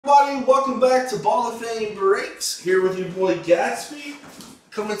everybody? Welcome back to Ball of Fame Breaks. Here with your boy Gatsby,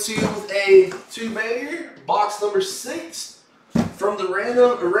 coming to you with a two-banger, box number 6 from the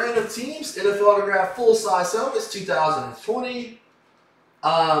random teams NFL Autograph full-size helmets 2020.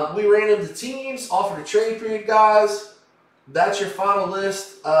 We random the teams, offered a trade period, guys. That's your final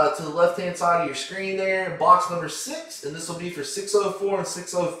list to the left-hand side of your screen there. Box number 6, and this will be for 604 and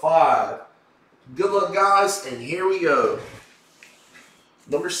 605. Good luck, guys, and here we go.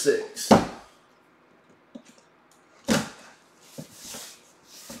 Number 6.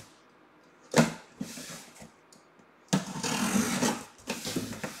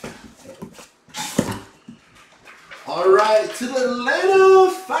 All right, to the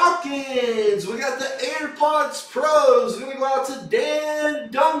Atlanta Falcons. We got the AirPods Pros. We're going to go out to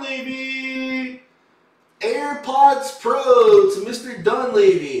Dan Dunleavy. AirPods Pro to Mr.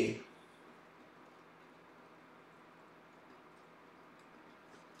 Dunleavy.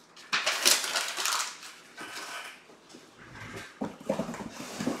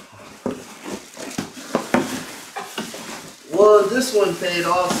 Well, this one paid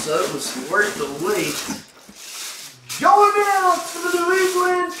off, so it was worth the wait. Going out to the New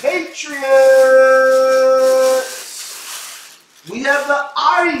England Patriots. We have the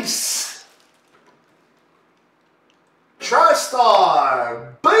Ice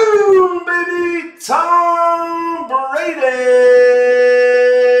TriStar. Boom, baby. Tom Brady.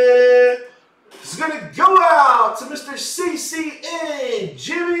 It's going to go out to Mr. CCN,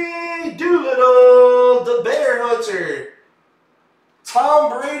 Jimmy Doolittle, the Bear Hunter.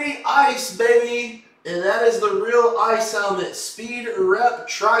 Tom Brady Ice, baby. And that is the real Ice helmet. Speed Rep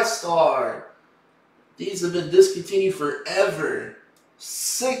TriStar. These have been discontinued forever.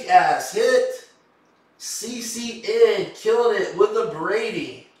 Sick ass hit. CCN killing it with the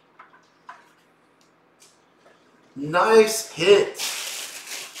Brady. Nice hit.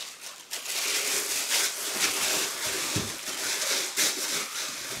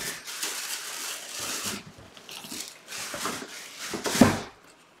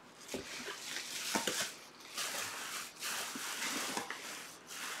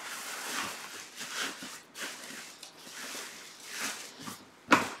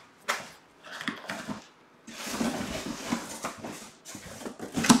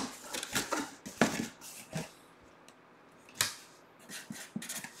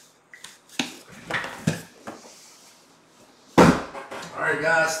 Alright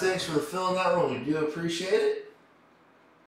guys, thanks for filling that one. We do appreciate it.